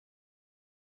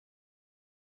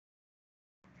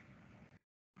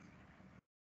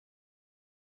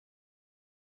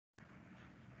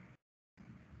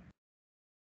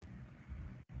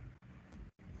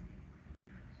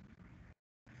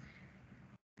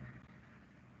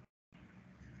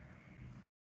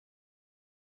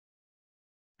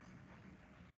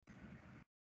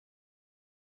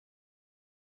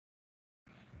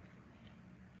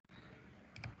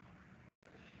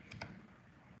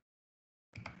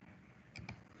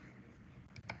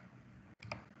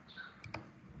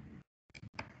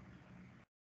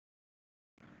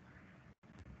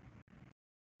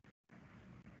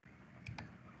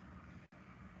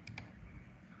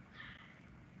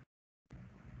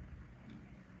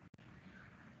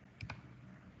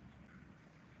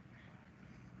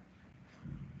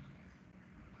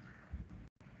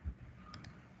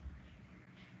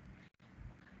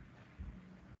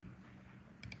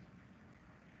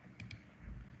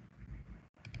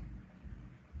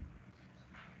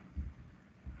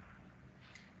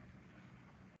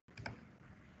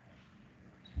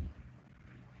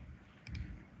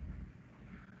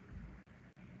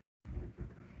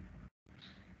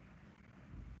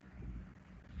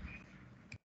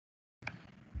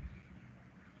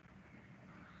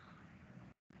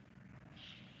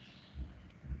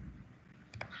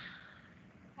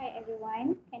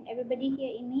everyone. Can everybody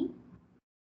hear me?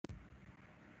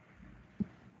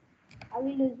 Are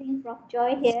we losing Prof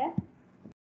Joy here?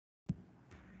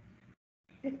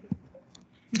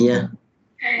 Yeah.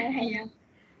 Yeah.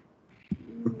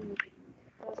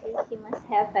 Probably she must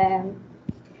have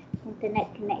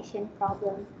internet connection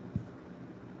problem.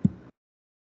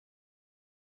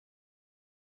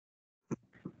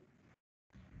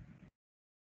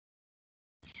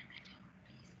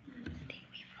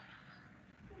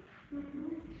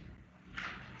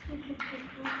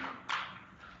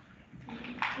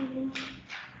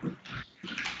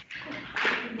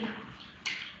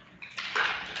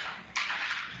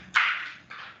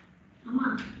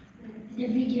 Mama, the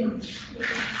video.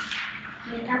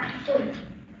 Lihat apa tuh?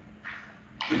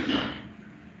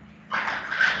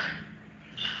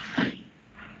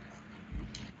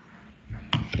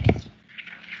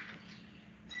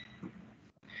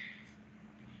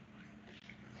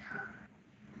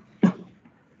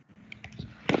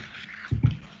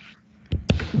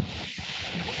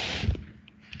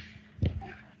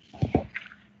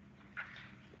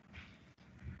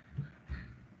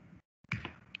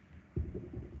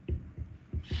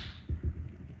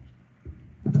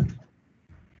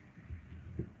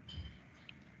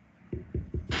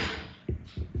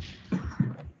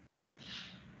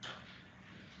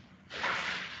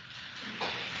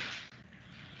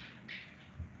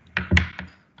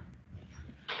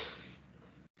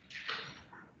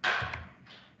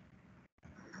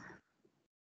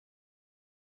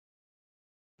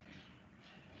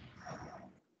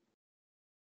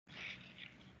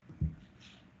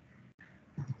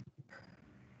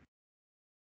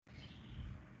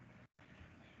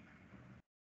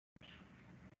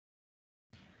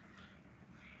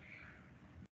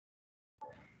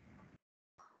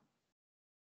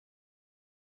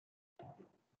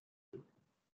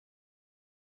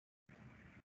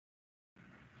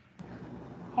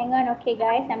 Hang on, okay,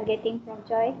 guys. I'm getting Prof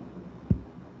Joy.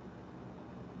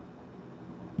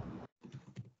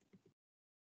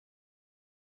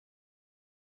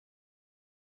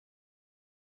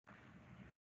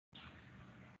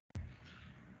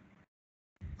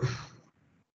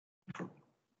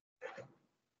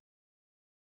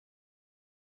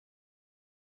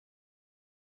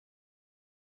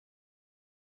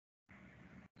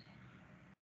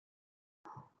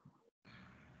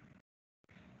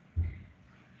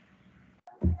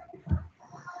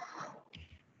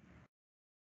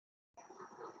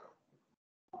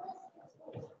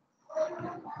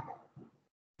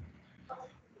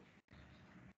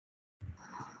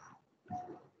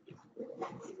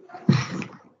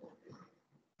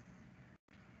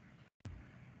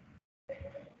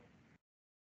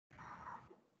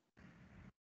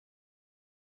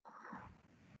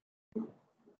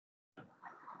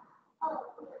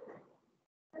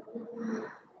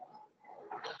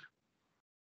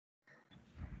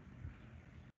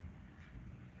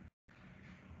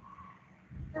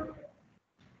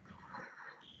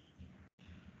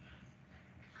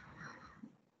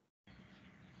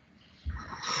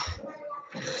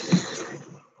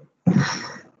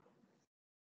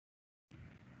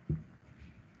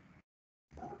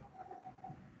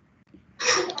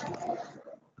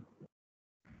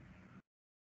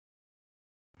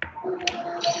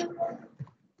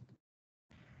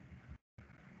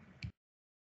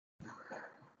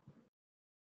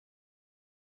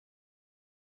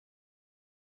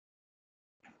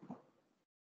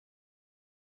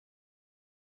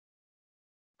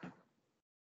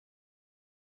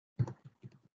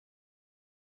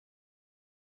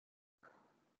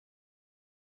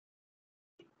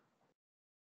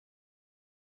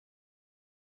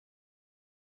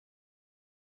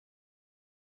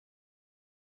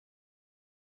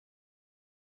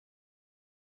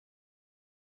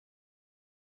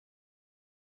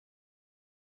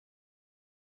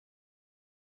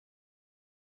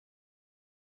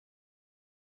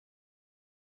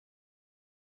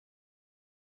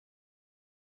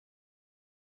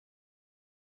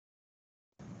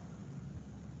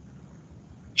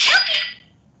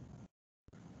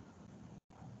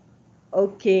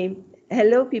 Okay.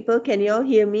 Hello, people. Can you all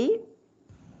hear me?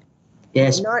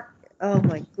 Yes. Not. Oh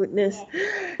my goodness.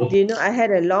 Do you know I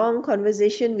had a long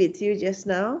conversation with you just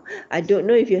now? I don't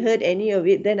know if you heard any of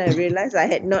it. Then I realized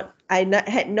had not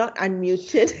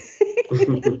unmuted.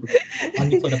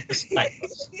 Only for the first time.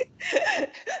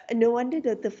 No wonder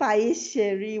that the fire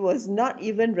Sherry was not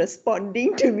even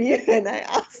responding to me when I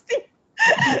asked him.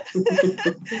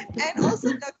 And also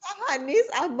Dr. Hanis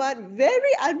Ahmad,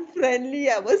 very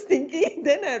unfriendly. I was thinking,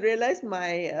 then I realized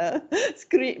my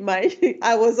screen,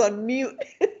 I was on mute.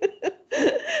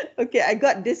 Okay, I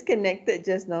got disconnected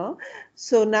just now.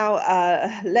 So now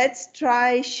let's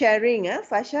try sharing.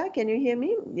 Fasha, can you hear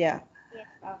me? Yeah. Yes,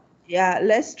 Prof. Yeah,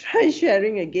 let's try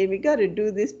sharing again. We got to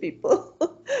do this, people.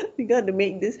 We got to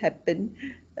make this happen.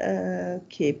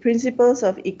 Okay, principles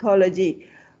of ecology.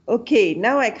 Okay,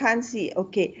 now I can't see.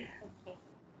 Okay, Okay.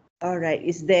 all right,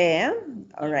 it's there.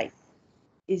 All right,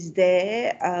 it's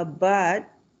there, but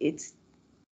it's,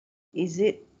 is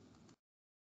it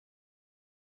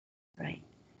right?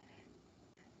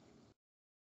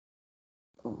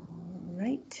 All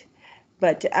right,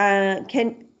 but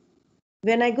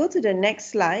when I go to the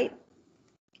next slide,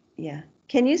 yeah,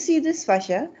 can you see this,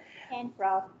 Fasha? Can,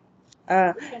 Prof.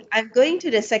 Uh, You can. I'm going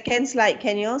to the second slide.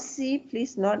 Can you all see?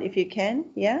 Please nod if you can.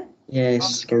 Yeah.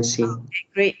 Yes, can see.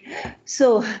 Great.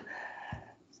 So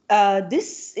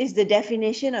this is the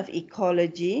definition of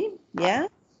ecology, yeah,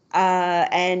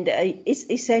 and it's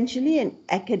essentially an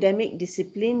academic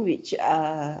discipline which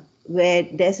where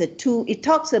there's a two. It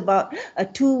talks about a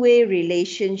two-way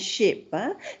relationship.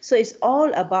 So it's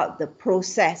all about the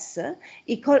process.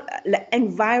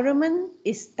 Environment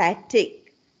is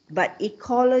static, but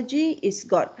ecology is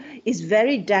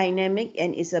very dynamic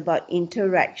and is about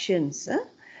interactions.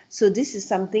 So this is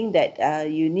something that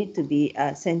you need to be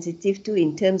sensitive to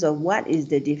in terms of what is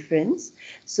the difference.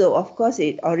 So of course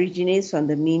it originates from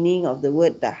the meaning of the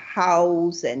word, the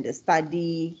house and the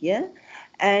study here.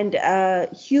 And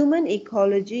human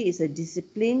ecology is a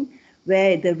discipline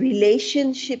where the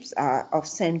relationships are of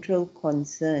central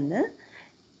concern.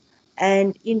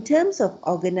 And in terms of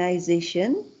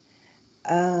organization,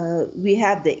 we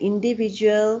have the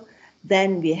individual,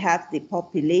 then we have the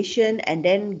population, and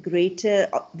then greater,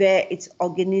 where it's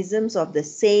organisms of the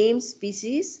same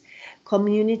species.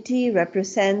 Community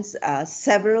represents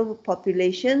several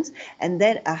populations, and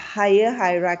then a higher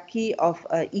hierarchy of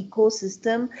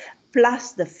ecosystem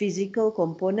plus the physical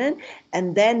component,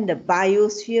 and then the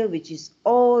biosphere, which is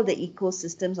all the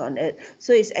ecosystems on Earth.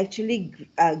 So it's actually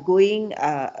going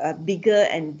bigger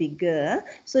and bigger.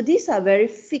 So these are very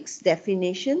fixed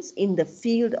definitions in the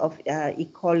field of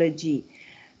ecology.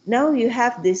 Now you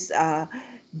have this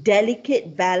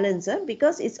delicate balance,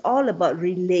 because it's all about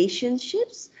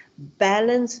relationships.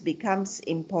 Balance becomes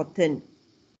important.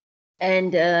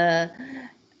 And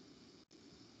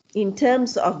in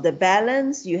terms of the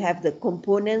balance, you have the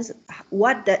components.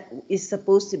 What that is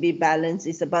supposed to be balanced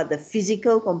is about the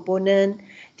physical component,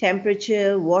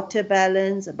 temperature, water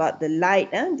balance, about the light.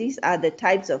 These are the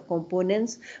types of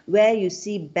components where you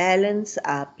see balance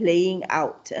playing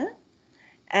out.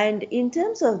 And in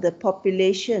terms of the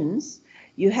populations,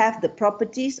 you have the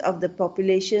properties of the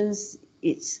populations.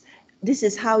 This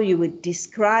is how you would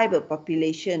describe a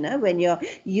population. When you're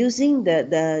using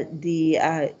the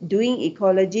doing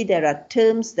ecology, there are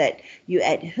terms that you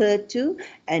adhere to,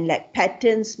 and like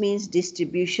patterns means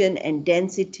distribution and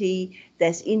density.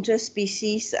 There's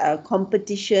interspecies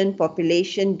competition,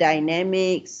 population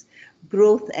dynamics,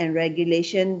 growth and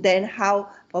regulation. Then how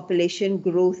population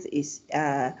growth is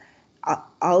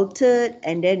altered,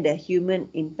 and then the human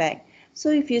impact. So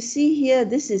if you see here,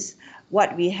 this is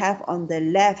what we have on the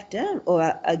left,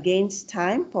 or against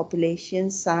time, population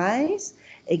size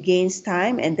against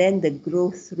time, and then the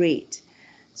growth rate.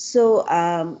 So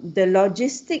the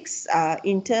logistics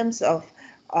in terms of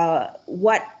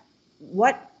what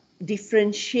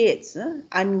differentiates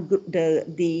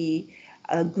the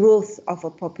growth of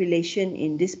a population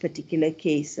in this particular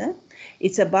case.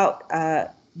 It's about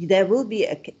there will be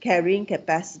a carrying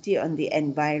capacity on the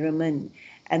environment,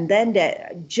 and then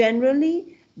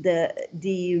generally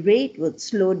the rate would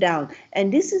slow down,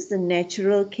 and this is the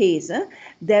natural case.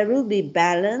 There will be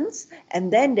balance,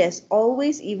 and then there's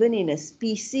always, even in a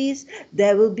species,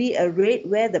 there will be a rate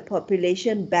where the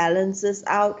population balances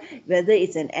out, whether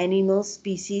it's an animal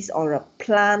species or a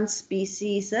plant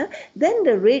species. Then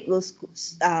the rate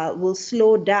will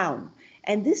slow down,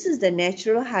 and this is the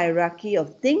natural hierarchy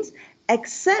of things,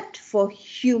 except for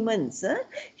humans.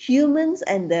 Humans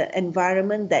and the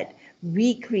environment that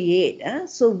we create.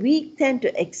 So we tend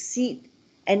to exceed,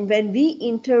 and when we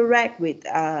interact with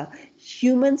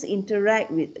humans interact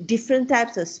with different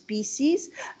types of species,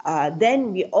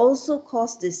 then we also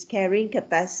cause this carrying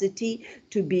capacity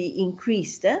to be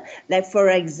increased. Like for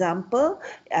example,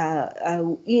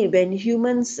 when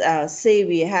humans say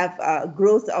we have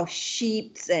growth of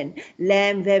sheep and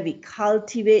lamb, where we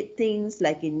cultivate things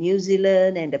like in New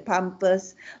Zealand and the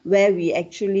Pampas, where we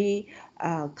actually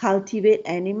cultivate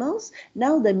animals.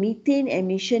 Now the methane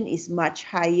emission is much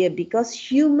higher because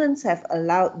humans have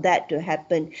allowed that to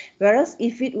happen. Whereas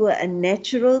if it were a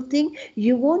natural thing,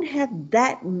 you won't have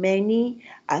that many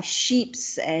sheep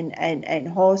and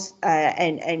horse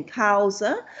and cows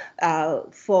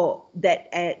for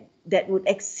that that would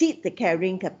exceed the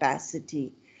carrying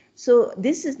capacity. So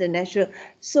this is the natural.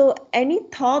 So any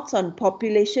thoughts on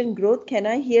population growth? Can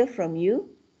I hear from you?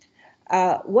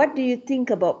 What do you think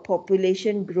about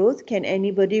population growth? Can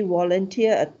anybody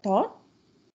volunteer a thought?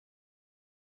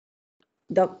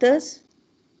 Doctors,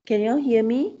 can you all hear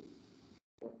me?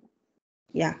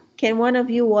 Yeah. Can one of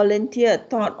you volunteer a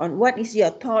thought on what is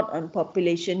your thought on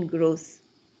population growth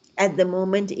at the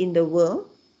moment in the world?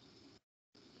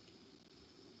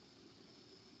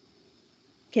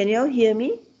 Can you all hear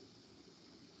me?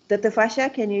 Dr.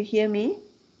 Fasha, can you hear me?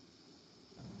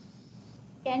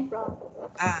 Can, Prof.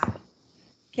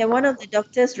 Can one of the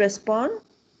doctors respond?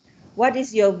 What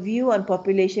is your view on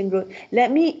population growth?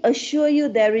 Let me assure you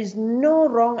there is no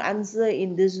wrong answer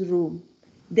in this room.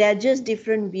 They are just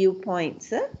different viewpoints.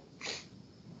 Huh?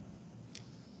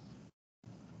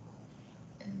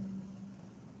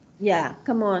 Yeah,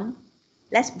 come on.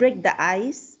 Let's break the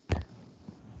ice.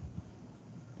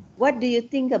 What do you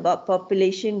think about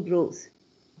population growth?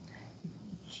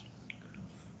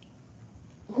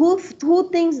 Who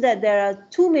thinks that there are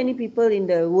too many people in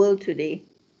the world today?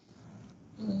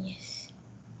 Yes.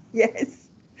 Yes.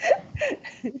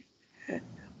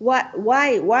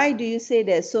 Why do you say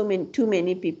there's too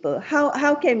many people?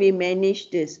 How can we manage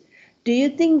this? Do you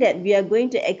think that we are going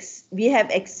to we have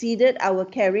exceeded our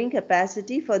carrying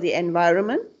capacity for the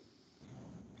environment?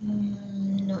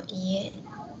 Not yet.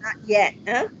 Not yet,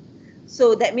 huh?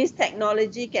 So that means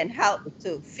technology can help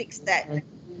to fix that.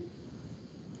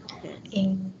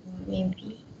 And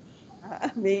maybe.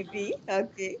 Maybe.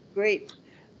 Okay, great.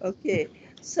 Okay.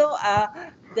 So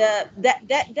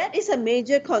that is a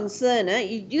major concern.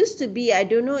 It used to be, I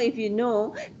don't know if you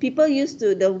know, people used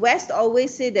to, the West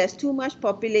always say there's too much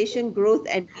population growth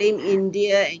and blame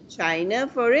India and China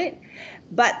for it.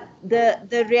 But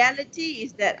the reality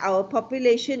is that our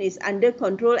population is under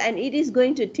control and it is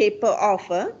going to taper off.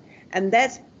 And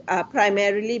that's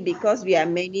primarily because we are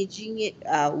managing it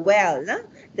well.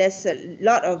 There's a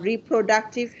lot of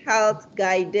reproductive health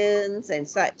guidance and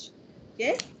such.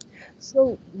 Okay,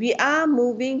 so we are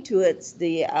moving towards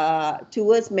the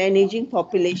towards managing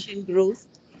population growth,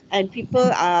 and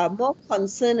people are more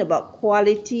concerned about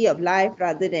quality of life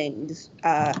rather than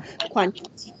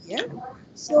quantity. Yeah.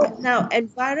 So now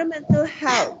environmental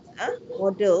health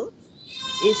model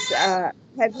is.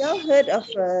 Have you all heard of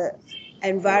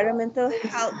environmental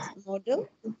health model?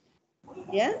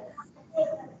 Yeah.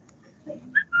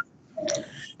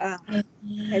 Uh,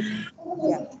 has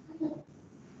yeah.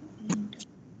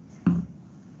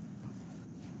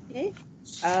 Okay.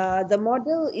 The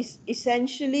model is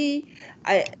essentially,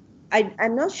 I,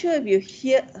 I'm not sure if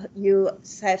you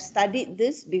have studied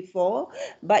this before,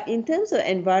 but in terms of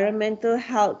environmental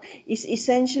health, it's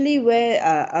essentially where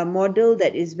a model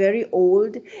that is very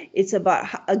old. It's about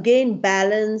again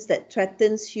balance that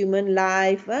threatens human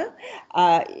life.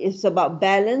 It's about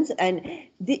balance, and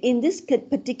in this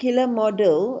particular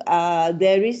model,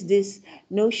 there is this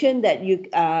notion that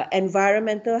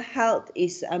environmental health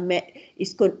is a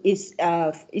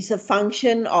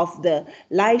function of the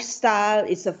lifestyle,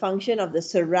 it's a function of the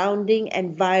surrounding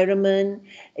environment,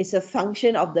 it's a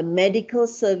function of the medical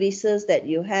services that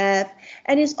you have,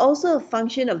 and it's also a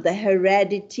function of the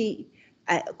heredity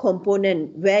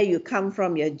component where you come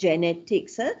from, your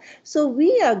genetics. So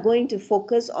we are going to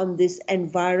focus on this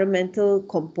environmental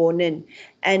component,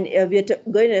 and we're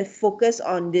going to focus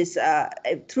on this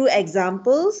through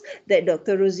examples that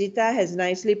Dr. Rosita has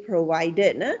nicely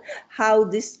provided, how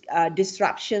these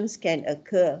disruptions can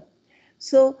occur.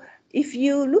 So if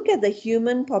you look at the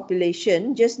human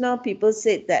population, just now people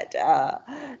said that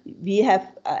we have,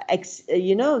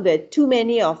 there are too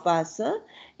many of us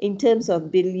in terms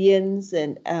of billions,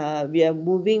 and we are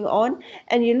moving on.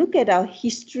 And you look at our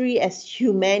history as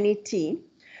humanity,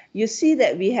 you see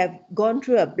that we have gone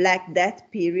through a Black Death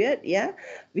period, yeah,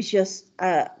 which was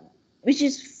which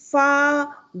is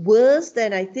far worse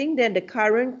than I think than the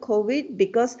current COVID,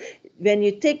 because when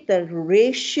you take the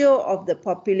ratio of the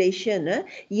population,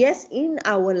 yes, in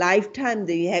our lifetime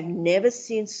we have never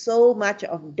seen so much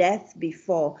of death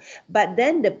before, but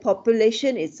then the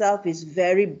population itself is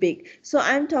very big. So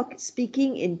I'm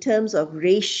speaking in terms of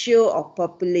ratio of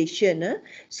population.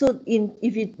 So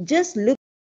if you just look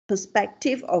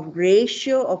perspective of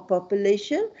ratio of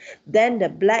population, then the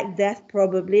Black Death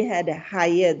probably had a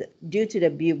higher, due to the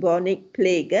bubonic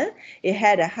plague, it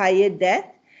had a higher death.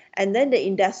 And then the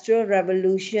Industrial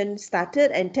Revolution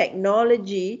started, and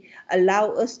technology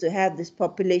allowed us to have this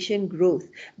population growth.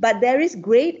 But there is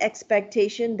great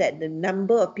expectation that the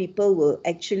number of people will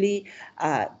actually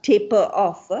taper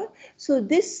off. So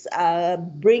this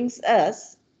brings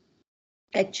us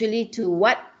actually to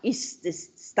what is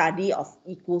this study of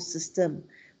ecosystem.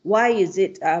 Why is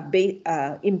it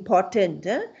important?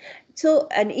 So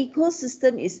an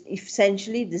ecosystem is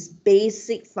essentially this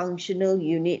basic functional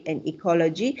unit in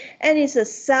ecology, and it's a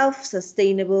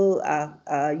self-sustainable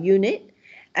unit,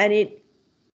 and it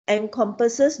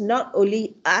encompasses not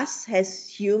only us as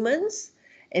humans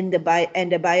and the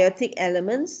biotic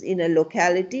elements in a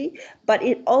locality, but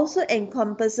it also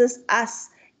encompasses us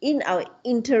in our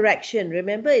interaction.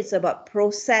 Remember, it's about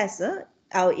process,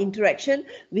 our interaction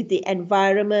with the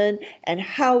environment and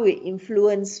how we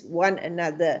influence one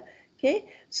another. Okay,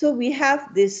 so we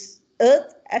have this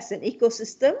earth as an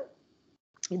ecosystem.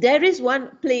 There is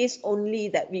one place only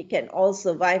that we can all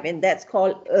survive, and that's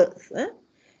called earth.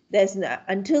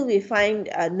 Until we find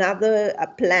another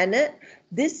planet,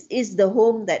 this is the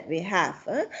home that we have.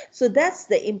 So that's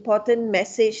the important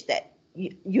message that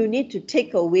you need to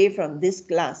take away from this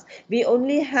class. We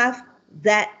only have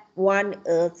that one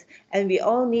earth, and we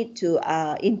all need to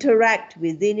interact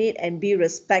within it and be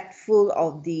respectful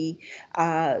of the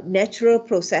natural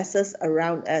processes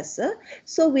around us.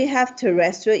 So we have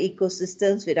terrestrial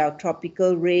ecosystems with our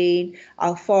tropical rain,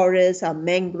 our forests, our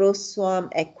mangrove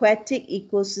swamp, aquatic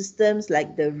ecosystems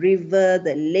like the river,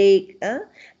 the lake,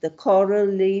 the coral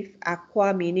reef,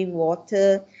 aqua meaning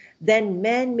water. Then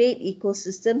man-made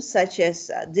ecosystems such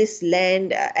as this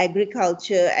land,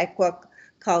 agriculture,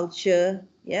 aquaculture.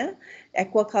 Yeah,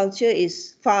 aquaculture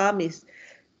is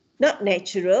not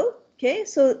natural. Okay,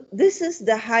 so this is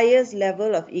the highest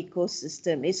level of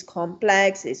ecosystem. It's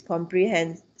complex, it's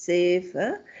comprehensive,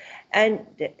 and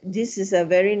this is a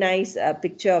very nice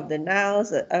picture of the Nile,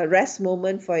 a rest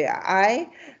moment for your eye,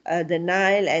 the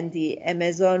Nile and the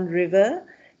Amazon River.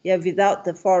 Yeah, without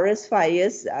the forest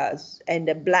fires and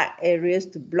the black areas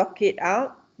to block it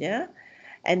out. Yeah,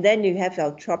 and then you have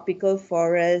our tropical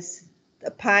forests, the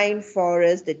pine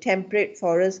forest, the temperate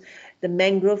forest, the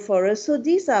mangrove forest. So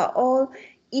these are all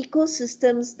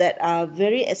ecosystems that are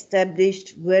very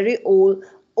established, very old,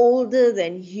 older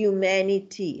than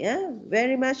humanity.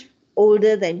 Very much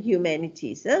older than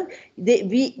humanities.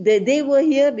 They were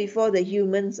here before the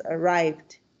humans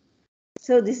arrived.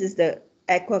 So this is the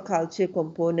aquaculture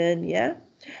component. Yeah.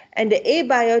 And the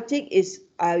abiotic is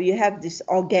you have this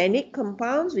organic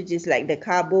compounds, which is like the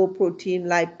carbo, protein,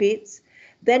 lipids.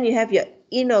 Then you have your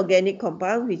inorganic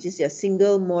compound, which is your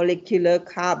single molecular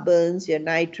carbons, your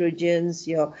nitrogens,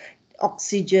 your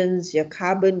oxygens, your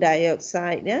carbon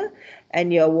dioxide, yeah,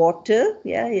 and your water,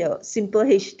 yeah, your simple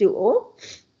H2O.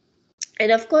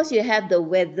 And of course, you have the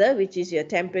weather, which is your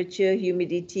temperature,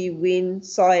 humidity, wind,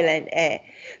 soil, and air.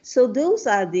 So those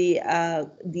are the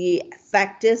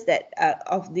factors that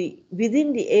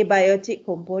within the abiotic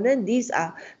component. These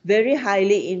are very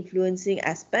highly influencing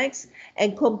aspects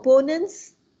and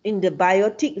components in the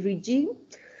biotic regime.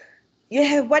 You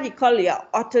have what you call your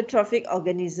autotrophic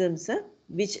organisms,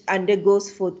 which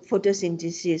undergoes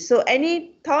photosynthesis. So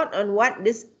any thought on what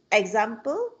this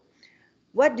example?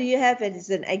 What do you have as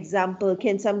an example?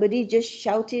 Can somebody just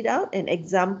shout it out? An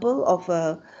example of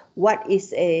what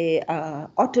is a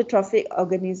autotrophic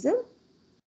organism?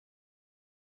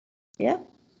 Yeah.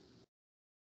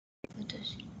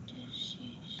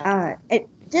 And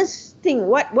just think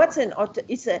what's an auto?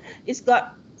 It's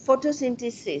got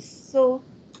photosynthesis. So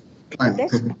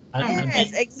that's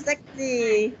yes,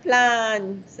 exactly,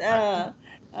 plants.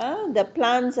 The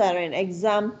plants are an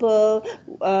example.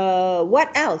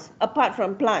 What else apart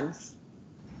from plants?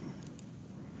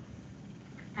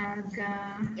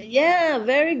 Alga. Yeah,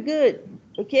 very good.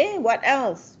 Okay, what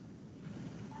else?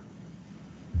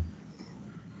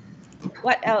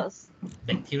 What else?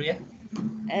 Bacteria.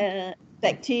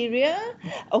 Bacteria.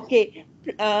 Okay,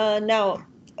 now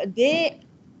the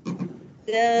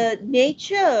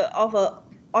nature of a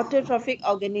autotrophic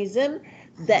organism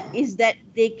that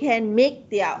they can make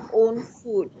their own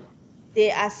food.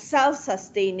 They are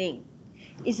self-sustaining.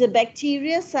 Is a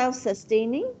bacteria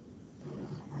self-sustaining?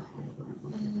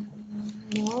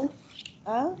 No.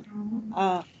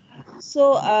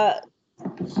 So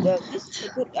this is a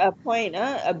good point.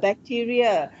 A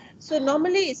bacteria. So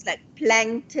normally it's like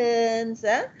planktons.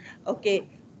 Okay,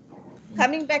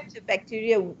 coming back to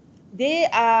bacteria, they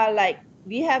are like,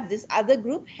 we have this other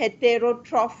group,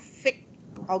 heterotrophic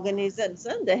organisms.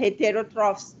 The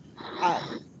heterotrophs.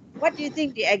 What do you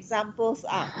think the examples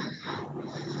are?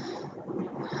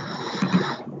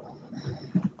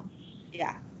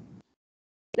 Yeah.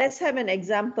 Let's have an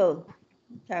example.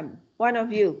 Come, one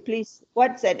of you, please.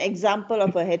 What's an example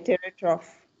of a heterotroph?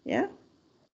 Yeah,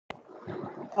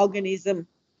 organism.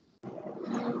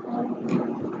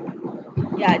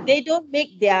 Yeah, they don't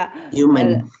make their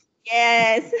Human.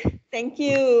 yes. Thank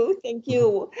you, thank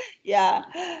you. Yeah,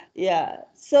 yeah.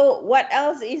 So what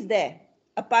else is there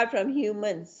apart from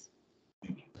humans?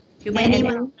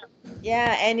 Animal.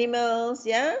 Yeah, animals.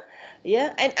 Yeah,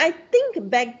 yeah. And I think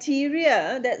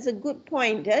bacteria. That's a good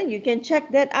point. You can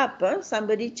check that up.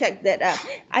 Somebody check that up.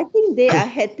 I think they are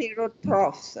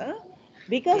heterotrophs.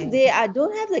 Because they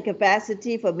don't have the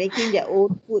capacity for making their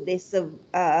own food.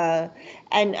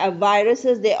 And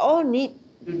viruses. They all need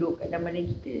duduk kat nama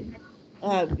kita.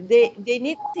 They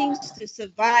need things to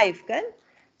survive, kan?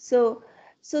 So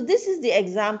this is the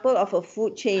example of a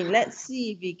food chain. Let's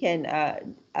see if we can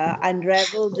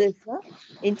unravel this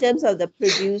in terms of the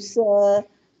producer,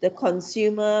 the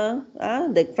consumer,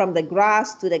 from the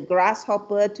grass to the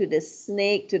grasshopper to the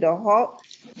snake to the hawk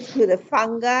to the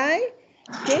fungi.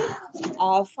 Okay,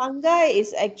 fungi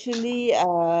is actually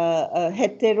a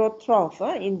heterotroph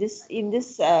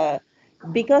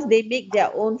because they make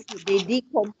their own food. They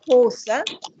decompose.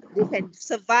 They can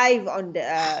survive on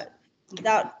the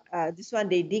without this one.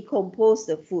 They decompose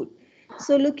the food.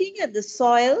 So looking at the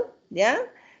soil, yeah,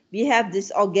 we have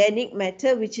this organic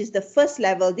matter, which is the first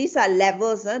level. These are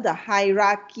levels, the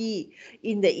hierarchy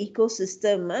in the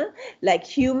ecosystem. Like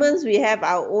humans, we have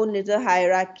our own little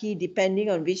hierarchy depending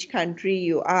on which country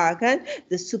you are. Kan?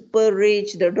 The super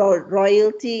rich, the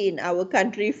royalty in our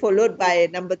country, followed by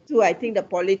number two. I think the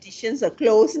politicians are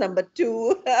close, number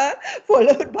two,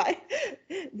 followed by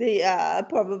the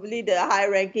probably the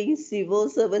high-ranking civil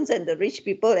servants and the rich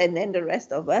people, and then the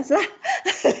rest of us.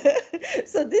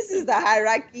 So this is the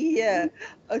hierarchy here.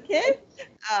 Okay.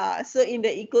 So in the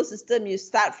ecosystem, you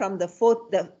start from the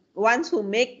ones who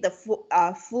make the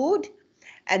food,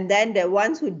 and then the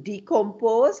ones who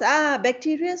decompose.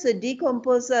 Bacteria is a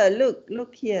decomposer.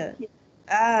 Look here.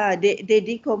 They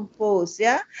decompose.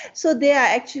 Yeah. So they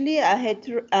are actually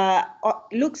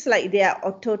looks like they are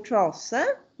autotrophs.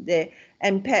 They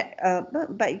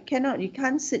but you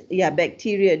can't sit. Yeah,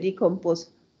 bacteria decompose.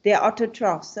 They are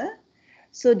autotrophs.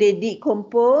 So they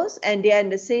decompose and they are in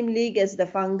the same league as the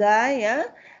fungi, yeah.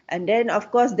 And then of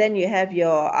course, then you have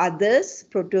your others,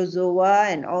 protozoa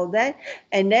and all that.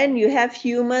 And then you have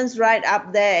humans right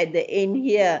up there at the end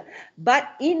here. But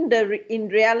in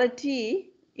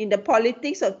reality, in the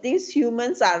politics of things,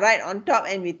 humans are right on top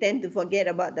and we tend to forget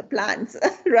about the plants,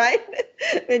 right?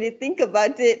 When you think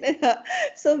about it.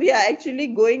 So we are actually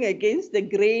going against the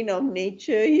grain of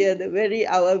nature here,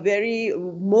 our very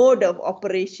mode of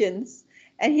operations.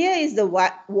 And here is the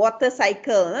water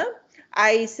cycle.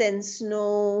 Ice and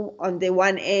snow on the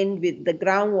one end with the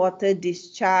groundwater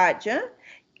discharge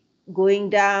going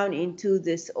down into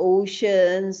these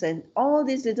oceans and all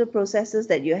these little processes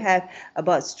that you have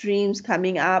about streams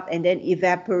coming up and then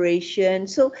evaporation.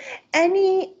 So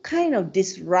any kind of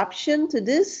disruption to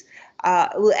this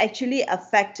will actually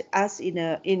affect us in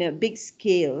a big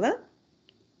scale.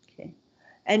 Okay.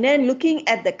 And then looking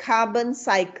at the carbon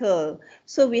cycle.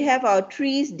 So we have our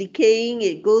trees decaying,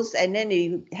 it goes, and then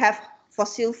we have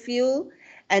fossil fuel,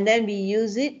 and then we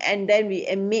use it, and then we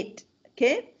emit,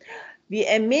 okay? We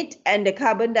emit, and the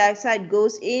carbon dioxide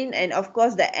goes in, and of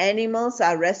course the animals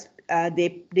are,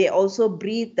 they also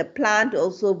breathe, the plant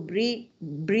also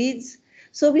breathes.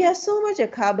 So we have so much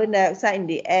of carbon dioxide in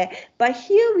the air. But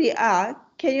here we are,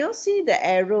 can you all see the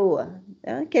arrow?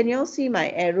 Can you all see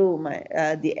my arrow,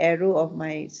 the arrow of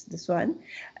this one?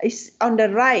 It's on the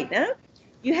right.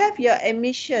 You have your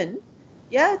emission.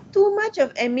 Yeah, too much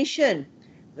of emission.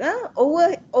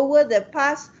 Over the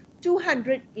past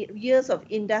 200 years of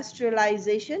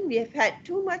industrialization, we have had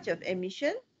too much of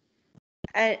emission.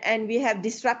 And we have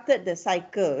disrupted the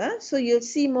cycle. So you'll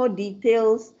see more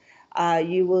details.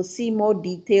 You will see more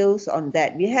details on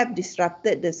that. We have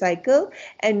disrupted the cycle,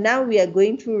 and now we are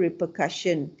going through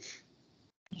repercussion.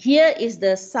 Here is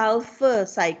the sulfur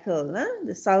cycle.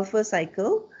 The sulfur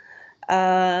cycle.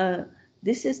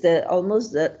 This is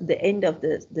almost the end of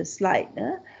the slide.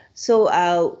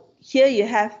 So here you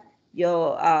have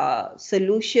your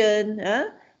solution,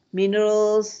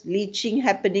 minerals leaching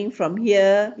happening from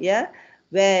here, yeah,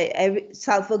 where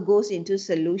sulfur goes into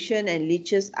solution and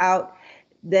leaches out,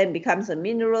 then becomes a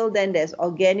mineral. Then there's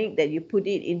organic that you put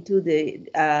it into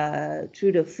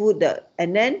through the food,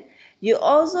 and then you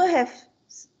also have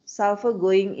sulfur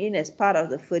going in as part of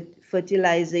the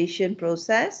fertilization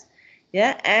process,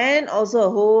 yeah, and also a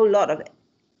whole lot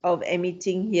of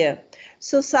emitting here.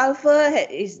 So sulfur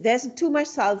there's too much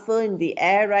sulfur in the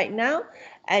air right now,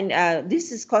 and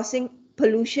this is causing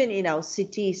pollution in our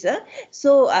cities.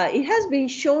 So it has been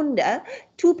shown that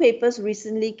two papers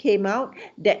recently came out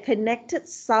that connected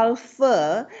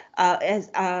sulfur as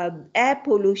air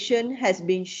pollution has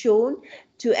been shown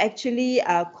to actually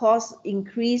cause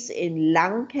increase in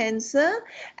lung cancer,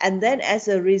 and then as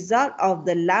a result of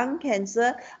the lung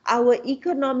cancer, our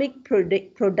economic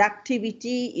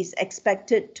productivity is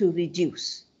expected to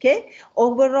reduce. Okay,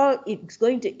 overall it's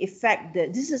going to affect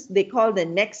they call the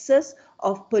nexus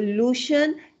of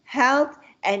pollution, health,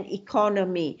 and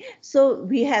economy. So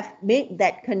we have made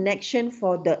that connection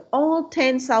for all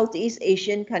 10 Southeast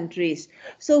Asian countries.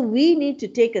 So we need to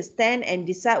take a stand and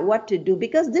decide what to do,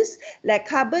 because this, like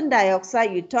carbon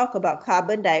dioxide, you talk about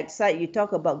carbon dioxide, you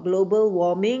talk about global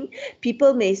warming.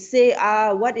 People may say, I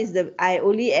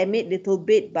only emit little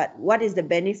bit, but what is the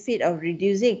benefit of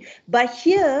reducing? But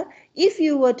here, if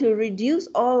you were to reduce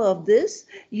all of this,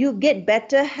 you get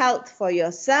better health for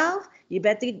yourself. You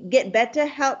better get better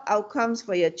health outcomes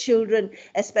for your children,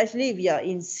 especially if you're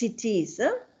in cities.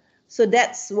 So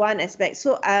that's one aspect.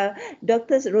 So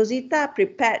Dr. Rosita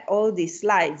prepared all these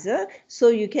slides. So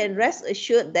you can rest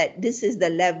assured that this is the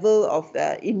level of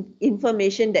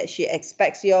information that she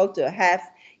expects you all to have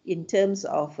in terms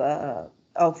of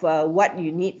what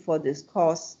you need for this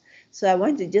course. So I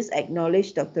want to just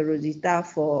acknowledge Dr. Rosita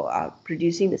for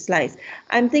producing the slides.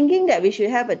 I'm thinking that we should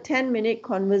have a 10-minute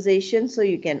conversation so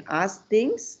you can ask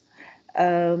things.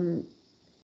 Yeah.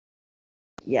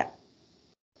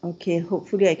 Okay,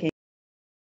 hopefully I can.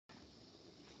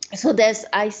 So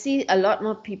I see a lot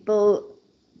more people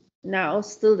now,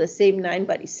 still the same 9,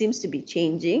 but it seems to be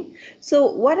changing.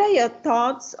 So what are your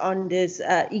thoughts on this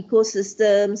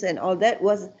ecosystems and all that?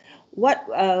 Was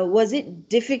it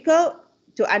difficult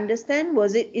to understand?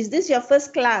 Is this your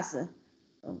first class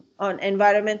on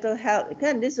environmental health?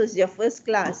 This was your first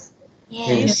class.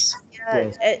 Yes.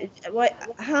 Yes.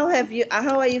 How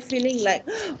are you feeling? Like,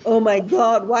 oh my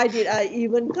God, why did I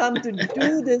even come to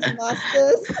do this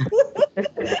masters?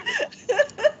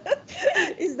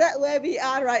 Is that where we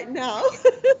are right now?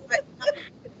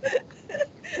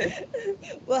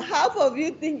 Well, half of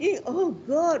you thinking, oh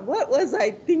God, what was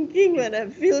I thinking when I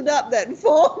filled up that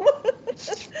form?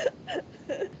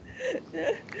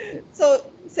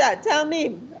 So, tell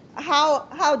me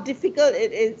how difficult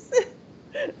it is.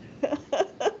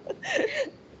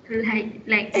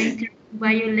 Like entering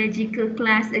biological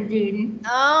class again.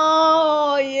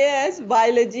 Oh, yes,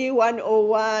 biology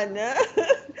 101.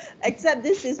 Except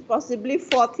this is possibly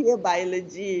fourth year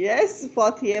biology. Yes,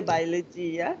 fourth year biology.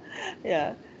 Yeah.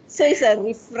 Yeah. So it's a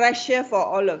refresher for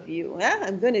all of you. Yeah?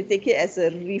 I'm going to take it as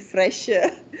a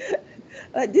refresher.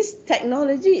 This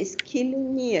technology is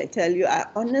killing me, I tell you. I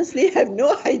honestly have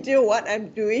no idea what I'm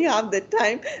doing half the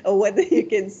time, or whether you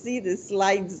can see the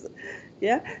slides.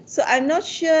 Yeah, so I'm not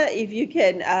sure if you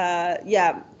can,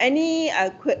 any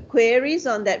queries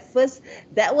on that first?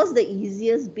 That was the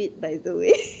easiest bit, by the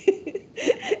way.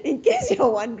 In case you're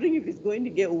wondering if it's going to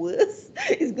get worse,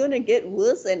 it's going to get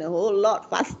worse and a whole lot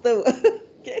faster.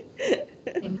 Okay.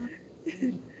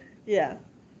 Yeah.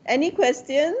 Any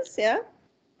questions? Yeah.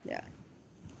 Yeah.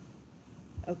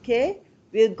 Okay.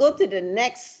 We'll go to the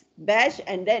next batch,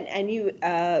 and then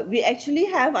we actually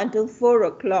have until 4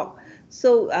 o'clock.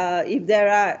 So if there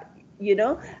are,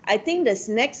 I think this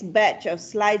next batch of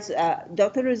slides,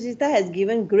 Dr. Rosita has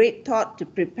given great thought to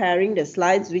preparing the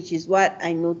slides, which is what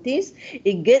I noticed.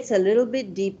 It gets a little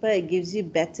bit deeper. It gives you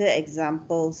better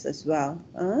examples as well.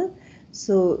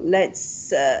 So let's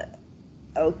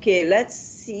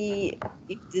see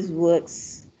if this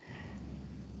works.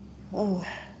 Oh,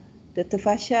 Dr.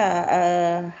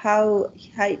 Fasha, how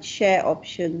hide share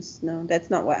options? No, that's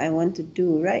not what I want to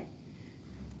do, right?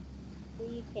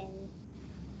 You can.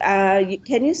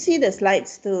 Can you see the slides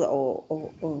still, or?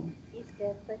 It's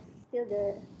still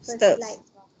the first Still. slide.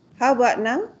 How about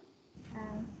now?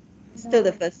 Still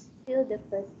the first. Still the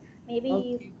first.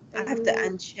 Maybe Okay. I have to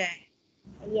unshare.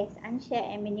 Yes,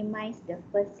 unshare and minimize the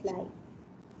first slide.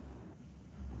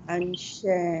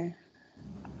 Unshare.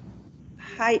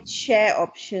 Hide share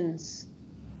options.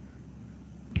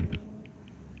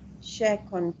 Share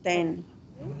content.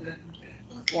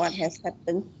 What has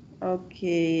happened?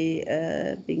 Okay,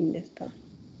 being desktop.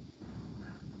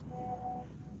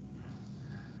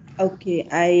 Okay,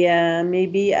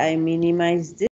 maybe I minimize this.